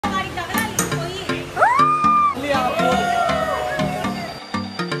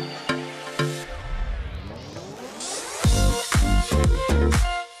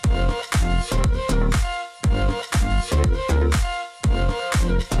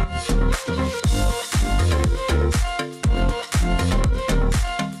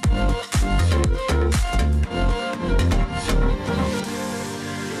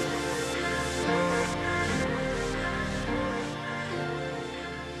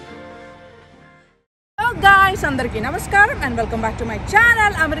Guys अंदरिकी नमस्कारम and welcome back to my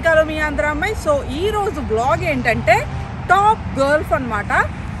channel అమెరికాలో మీ ఆంధ్ర అమ్మాయి. So ఈ రోజు బ్లాగ్ ఏంటంటే టాప్ గోల్ఫ్ అన్నమాట.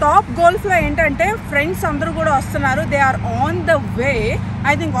 టాప్ గోల్ఫ్ లో ఏంటంటే ఫ్రెండ్స్ అందరూ కూడా వస్తున్నారు. They are on the way.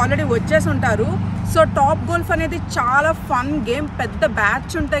 I think already వచ్చేసి ఉంటారు. సో టాప్ గోల్ఫ్ అనేది చాలా ఫన్ గేమ్. పెద్ద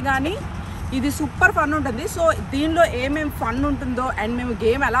బ్యాచ్ ఉంటే కానీ ఇది సూపర్ ఫన్ ఉంటుంది. సో దీనిలో ఏమేమి ఫన్ ఉంటుందో అండ్ మేము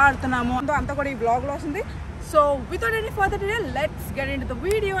గేమ్ ఎలా ఆడుతున్నామో అంతా కూడా ఈ బ్లాగ్లో వస్తుంది. So without any further delay, let's get into the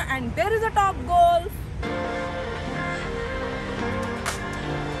video and there is a top golf.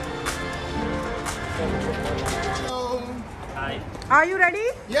 Hi. Are you ready?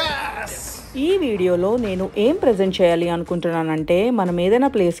 Yes. ఈ వీడియోలో నేను ఏం ప్రెజెంట్ చేయాలి అనుకుంటున్నానంటే మనం ఏదైనా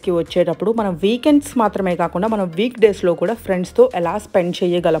ప్లేస్కి వచ్చేటప్పుడు మనం వీకెండ్స్ మాత్రమే కాకుండా మనం వీక్ డేస్లో కూడా ఫ్రెండ్స్తో ఎలా స్పెండ్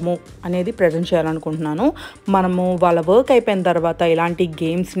చేయగలము అనేది ప్రెజెంట్ చేయాలనుకుంటున్నాను. మనము వాళ్ళ వర్క్ అయిపోయిన తర్వాత ఇలాంటి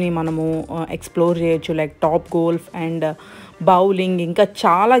గేమ్స్ని మనము ఎక్స్ప్లోర్ చేయొచ్చు. Like top golf and bowling, ఇంకా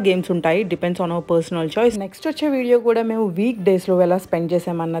చాలా గేమ్స్ ఉంటాయి. Depends on our personal choice. Next వచ్చే వీడియో కూడా మేము వీక్ డేస్లో ఎలా స్పెండ్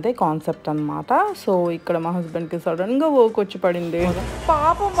చేసామన్నదే కాన్సెప్ట్ అనమాట. సో ఇక్కడ మా హస్బెండ్కి సడన్గా వర్క్ వచ్చి పడింది.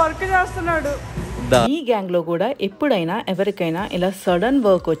 పాపం వర్క్ చేస్తున్నాడు. ఈ గ్యాంగ్లో కూడా ఎప్పుడైనా ఎవరికైనా ఇలా సడన్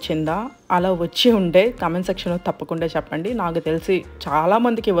వర్క్ వచ్చిందా, అలా వచ్చి ఉంటే కామెంట్ సెక్షన్లో తప్పకుండా చెప్పండి. నాకు తెలిసి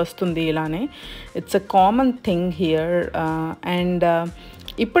చాలామందికి వస్తుంది ఇలానే. It's a common thing here. And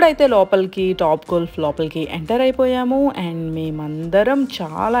ఇప్పుడైతే లోపలికి టాప్ గోల్ఫ్ లోపలికి ఎంటర్ అయిపోయాము అండ్ మేమందరం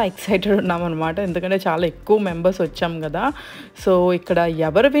చాలా ఎక్సైటెడ్ ఉన్నాం అనమాట. ఎందుకంటే చాలా ఎక్కువ మెంబర్స్ వచ్చాం కదా. సో ఇక్కడ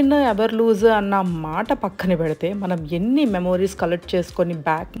ఎవరు విన్ ఎవరు లూజ్ అన్న మాట పక్కన పెడితే మనం ఎన్ని మెమోరీస్ కలెక్ట్ చేసుకొని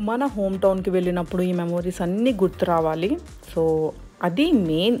బ్యాక్ మన హోమ్ టౌన్కి వెళ్ళినప్పుడు ఈ మెమోరీస్ అన్నీ గుర్తు రావాలి. సో అది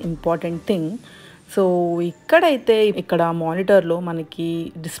మెయిన్ ఇంపార్టెంట్ థింగ్. సో ఇక్కడ మానిటర్లో మనకి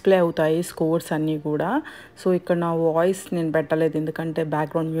డిస్ప్లే అవుతాయి స్కోర్స్ అన్నీ కూడా. సో ఇక్కడ నా వాయిస్ నేను పెట్టలేదు ఎందుకంటే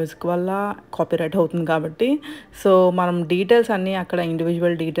బ్యాక్గ్రౌండ్ మ్యూజిక్ వల్ల కాపీరైట్ అవుతుంది కాబట్టి. సో మనం డీటెయిల్స్ అన్నీ అక్కడ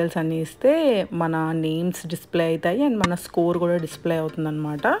ఇండివిజువల్ డీటెయిల్స్ అన్నీ ఇస్తే మన నేమ్స్ డిస్ప్లే అవుతాయి అండ్ మన స్కోర్ కూడా డిస్ప్లే అవుతుంది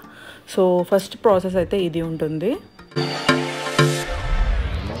అనమాట. సో ఫస్ట్ ప్రాసెస్ అయితే ఇది ఉంటుంది.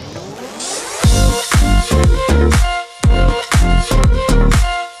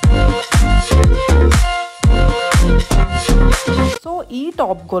 సో ఈ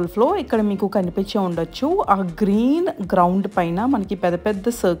టాప్ గోల్ఫ్లో ఇక్కడ మీకు కనిపించే ఉండొచ్చు, ఆ గ్రీన్ గ్రౌండ్ పైన మనకి పెద్ద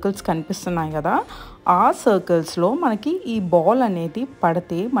పెద్ద సర్కిల్స్ కనిపిస్తున్నాయి కదా. ఆ సర్కిల్స్లో మనకి ఈ బాల్ అనేది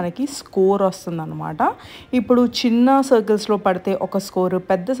పడితే మనకి స్కోర్ వస్తుందన్నమాట. ఇప్పుడు చిన్న సర్కిల్స్లో పడితే ఒక స్కోరు,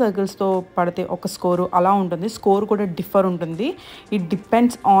 పెద్ద సర్కిల్స్తో పడితే ఒక స్కోరు, అలా ఉంటుంది. స్కోర్ కూడా డిఫర్ ఉంటుంది. ఇట్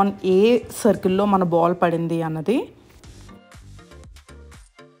డిపెండ్స్ ఆన్ ఏ సర్కిల్లో మన బాల్ పడింది అన్నది.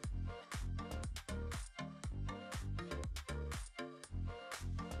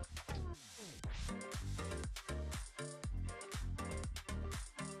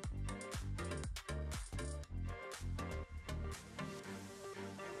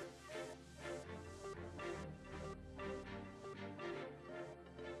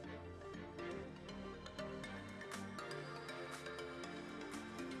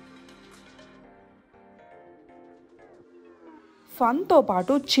 ఫన్తో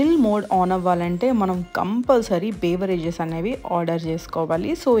పాటు చిల్ మోడ్ ఆన్ అవ్వాలంటే మనం కంపల్సరీ బేవరేజెస్ అనేవి ఆర్డర్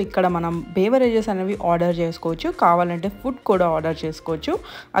చేసుకోవాలి. సో ఇక్కడ మనం బేవరేజెస్ అనేవి ఆర్డర్ చేసుకోవచ్చు, కావాలంటే ఫుడ్ కూడా ఆర్డర్ చేసుకోవచ్చు.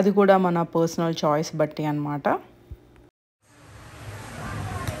 అది కూడా మన పర్సనల్ చాయిస్ బట్టి అన్నమాట.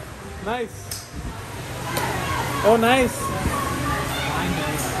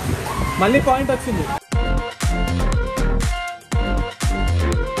 మళ్ళీ పాయింట్ వచ్చింది.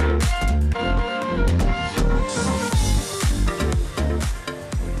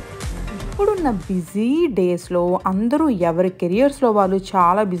 ఇప్పుడున్న బిజీ డేస్లో అందరూ ఎవరి కెరియర్స్లో వాళ్ళు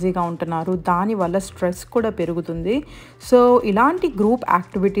చాలా బిజీగా ఉంటున్నారు. దానివల్ల స్ట్రెస్ కూడా పెరుగుతుంది. సో ఇలాంటి గ్రూప్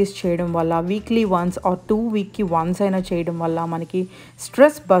యాక్టివిటీస్ చేయడం వల్ల వీక్లీ వన్స్ ఆర్ 2 వీక్కి వన్స్ అయినా చేయడం వల్ల మనకి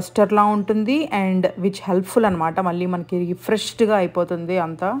స్ట్రెస్ బస్టర్లా ఉంటుంది అండ్ విచ్ హెల్ప్ఫుల్ అనమాట. మళ్ళీ మనకి రిఫ్రెష్డ్గా అయిపోతుంది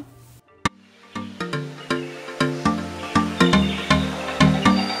అంతా.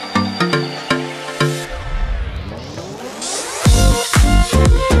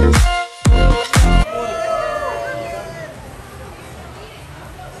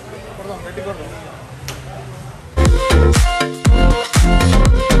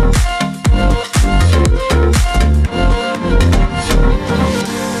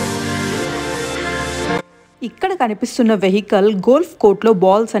 ఇక్కడ కనిపిస్తున్న వెహికల్ గోల్ఫ్ కోర్ట్లో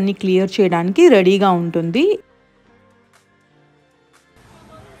బాల్స్ అన్ని క్లియర్ చేయడానికి రెడీగా ఉంటుంది.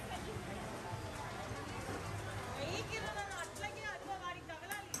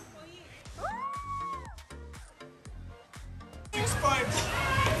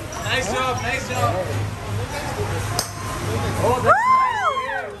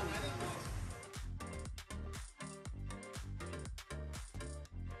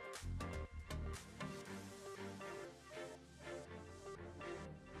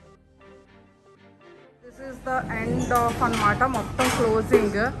 This is the end of Anmata Mottam closing.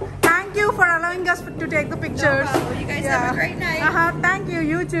 Thank you for allowing us to take the pictures. No, you guys have a great night. Thank you.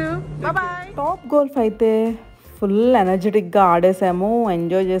 You too. Bye bye. Top golf అయితే full ఎనర్జెటిక్గా ఆడేసాము,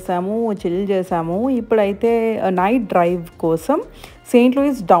 enjoy చేసాము, chill చేసాము. ఇప్పుడైతే night drive కోసం Saint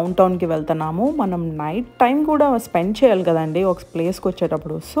Louis down టౌన్కి వెళ్తున్నాము. మనం night time కూడా స్పెండ్ చేయాలి కదండి ఒక ప్లేస్కి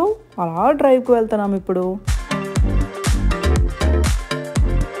వచ్చేటప్పుడు. సో అలా డ్రైవ్కి వెళ్తున్నాము ఇప్పుడు.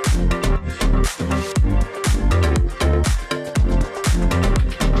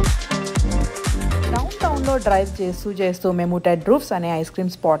 డ్రైవ్ చేస్తూ మేము టెడ్ రూఫ్స్ అనే ఐస్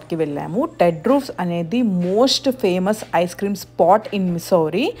క్రీమ్ స్పాట్కి వెళ్ళాము. టెడ్ రూఫ్స్ అనేది most famous ice cream spot in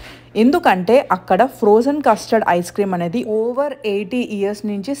Missouri. ఎందుకంటే అక్కడ ఫ్రోజన్ కస్టర్డ్ ఐస్ క్రీమ్ అనేది ఓవర్ 80 years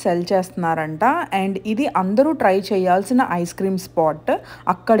నుంచి సెల్ చేస్తున్నారంట. అండ్ ఇది అందరూ ట్రై చేయాల్సిన ఐస్ క్రీమ్ స్పాట్.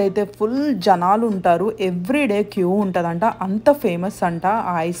 అక్కడైతే ఫుల్ జనాలు ఉంటారు, ఎవ్రీడే క్యూ ఉంటుందంట, అంత ఫేమస్ అంట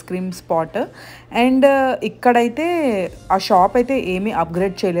ఆ ఐస్ క్రీమ్ స్పాట్. అండ్ ఇక్కడైతే ఆ షాప్ అయితే ఏమీ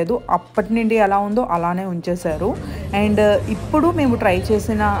అప్గ్రేడ్ చేయలేదు, అప్పటి నుండి ఎలా ఉందో అలానే ఉంచేశారు. అండ్ ఇప్పుడు మేము ట్రై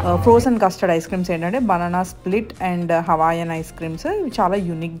చేసిన ఫ్రోజన్ కస్టర్డ్ ఐస్ క్రీమ్స్ ఏంటంటే banana split and Hawaiian ice creams. ఇవి చాలా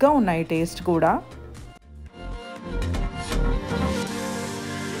యూనిక్గా ఉన్నాయి టేస్ట్ కూడా.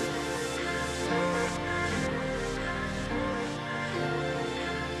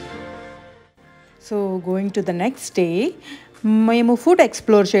 So going to the next day మేము ఫుడ్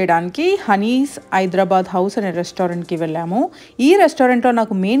ఎక్స్ప్లోర్ చేయడానికి హనీస్ హైదరాబాద్ హౌస్ అనే రెస్టారెంట్కి వెళ్ళాము. ఈ రెస్టారెంట్లో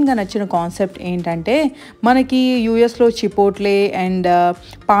నాకు మెయిన్గా నచ్చిన కాన్సెప్ట్ ఏంటంటే మనకి యూఎస్లో చిపోట్లే అండ్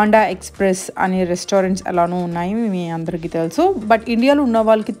పాండా ఎక్స్ప్రెస్ అనే రెస్టారెంట్స్ ఎలానో ఉన్నాయి, మీ అందరికీ తెలుసు. బట్ ఇండియాలో ఉన్న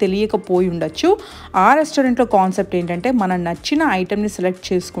వాళ్ళకి తెలియకపోయి ఉండొచ్చు. ఆ రెస్టారెంట్లో కాన్సెప్ట్ ఏంటంటే మనం నచ్చిన ఐటెంని సెలెక్ట్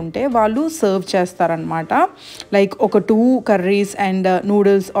చేసుకుంటే వాళ్ళు సర్వ్ చేస్తారనమాట. లైక్ ఒక 2 curries and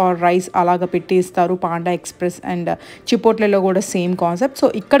noodles are rice అలాగ పెట్టి ఇస్తారు. పాండా ఎక్స్ప్రెస్ అండ్ చిపోట్లే కూడా సేమ్ కాన్సెప్ట్. సో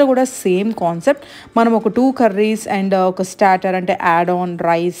ఇక్కడ కూడా సేమ్ కాన్సెప్ట్. మనం ఒక 2 curries అండ్ ఒక స్టార్టర్ అంటే add on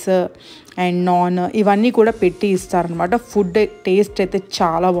rice and non ఇవన్నీ కూడా పెట్టి ఇస్తారనమాట. ఫుడ్ టేస్ట్ అయితే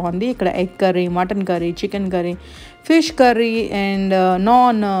చాలా బాగుంది. ఇక్కడ egg curry, mutton curry, chicken curry, fish curry and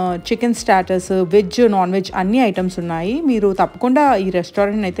non chicken starters, veg non veg అన్ని ఐటమ్స్ ఉన్నాయి. మీరు తప్పకుండా ఈ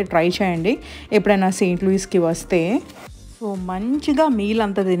రెస్టారెంట్ అయితే ట్రై చేయండి ఎప్పుడైనా సెయింట్ లూయిస్కి వస్తే. సో మంచిగా మీల్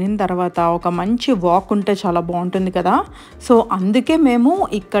అంతా తినిన తర్వాత ఒక మంచి వాక్ ఉంటే చాలా బాగుంటుంది కదా. సో అందుకే మేము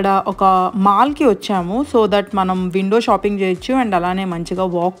ఇక్కడ ఒక మాల్కి వచ్చాము. సో దట్ మనం విండో షాపింగ్ చేయొచ్చు అండ్ అలానే మంచిగా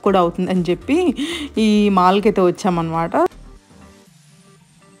వాక్ కూడా అవుతుందని చెప్పి ఈ మాల్కి అయితే వచ్చామన్నమాట.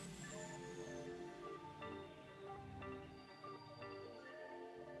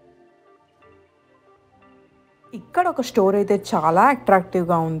 ఇక్కడ ఒక స్టోర్ అయితే చాలా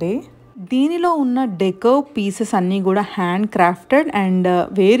అట్రాక్టివ్గా ఉంది. దీనిలో ఉన్న డెకో పీసెస్ అన్నీ కూడా hand crafted and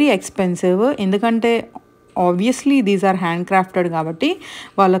very expensive. ఎందుకంటే obviously these are hand crafted కాబట్టి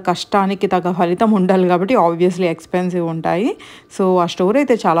వాళ్ళ కష్టానికి తగ్గ ఫలితం ఉండాలి కాబట్టి ఆబ్వియస్లీ ఎక్స్పెన్సివ్ ఉంటాయి. సో ఆ స్టోర్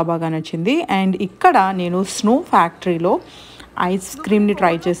అయితే చాలా బాగా నచ్చింది. అండ్ ఇక్కడ నేను స్నో ఫ్యాక్టరీలో ఐస్ క్రీమ్ని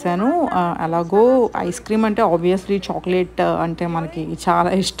ట్రై చేశాను. అలాగో ఐస్ క్రీమ్ అంటే ఆబ్వియస్లీ చాక్లెట్ అంటే మనకి చాలా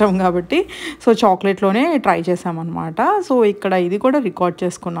ఇష్టం కాబట్టి సో చాక్లెట్లోనే ట్రై చేసామన్నమాట. సో ఇక్కడ ఇది కూడా రికార్డ్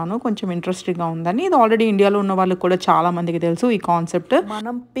చేసుకున్నాను, కొంచెం ఇంట్రెస్టింగ్గా ఉందని. ఇది ఆల్రెడీ ఇండియాలో ఉన్న వాళ్ళకి కూడా చాలా మందికి తెలుసు ఈ కాన్సెప్ట్.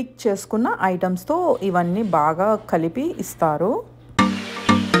 మనం పిక్ చేసుకున్న ఐటమ్స్తో ఇవన్నీ బాగా కలిపి ఇస్తారు.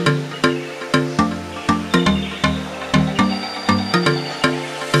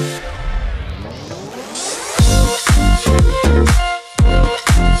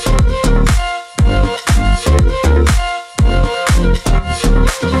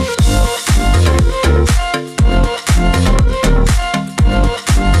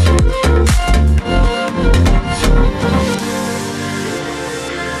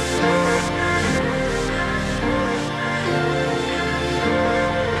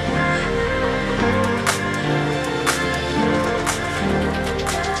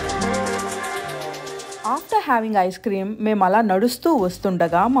 ఆఫ్టర్ హ్యావింగ్ ఐస్ క్రీమ్ మేము అలా నడుస్తూ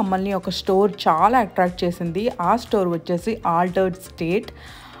వస్తుండగా మమ్మల్ని ఒక స్టోర్ చాలా అట్రాక్ట్ చేసింది. ఆ స్టోర్ వచ్చేసి ఆల్టర్డ్ స్టేట్.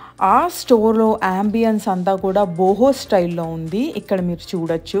 ఆ స్టోర్లో యాంబియన్స్ అంతా కూడా బోహో స్టైల్లో ఉంది. ఇక్కడ మీరు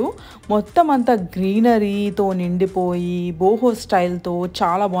చూడొచ్చు మొత్తం అంతా గ్రీనరీతో నిండిపోయి బోహో స్టైల్తో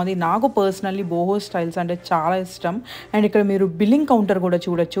చాలా బాగుంది. నాకు పర్సనల్లీ బోహో స్టైల్స్ అంటే చాలా ఇష్టం. అండ్ ఇక్కడ మీరు బిల్లింగ్ కౌంటర్ కూడా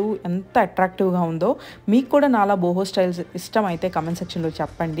చూడొచ్చు, ఎంత అట్రాక్టివ్గా ఉందో. మీకు కూడా నాలా బోహో స్టైల్స్ ఇష్టం అయితే కమెంట్ సెక్షన్లో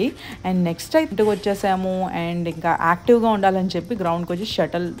చెప్పండి. అండ్ నెక్స్ట్ అయితే ఇంటికి వచ్చేసాము అండ్ ఇంకా యాక్టివ్గా ఉండాలని చెప్పి గ్రౌండ్కి వచ్చి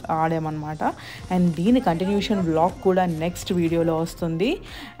షటిల్ ఆడామన్నమాట. అండ్ దీని కంటిన్యూషన్ వ్లాగ్ కూడా నెక్స్ట్ వీడియోలో వస్తుంది.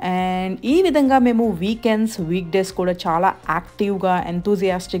 అండ్ ఈ విధంగా మేము వీకెండ్స్ వీక్డేస్ కూడా చాలా యాక్టివ్గా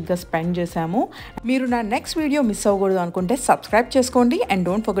ఎంతూజియాస్టిక్గా స్పెండ్ చేసాము. మీరు నా నెక్స్ట్ వీడియో మిస్ అవ్వకూడదు అనుకుంటే సబ్స్క్రైబ్ చేసుకోండి and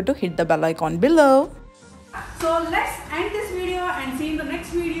don't forget to hit the bell icon below. So let's end this video and see you in the next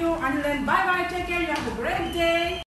video. Until then, bye bye, take care, you have a great day.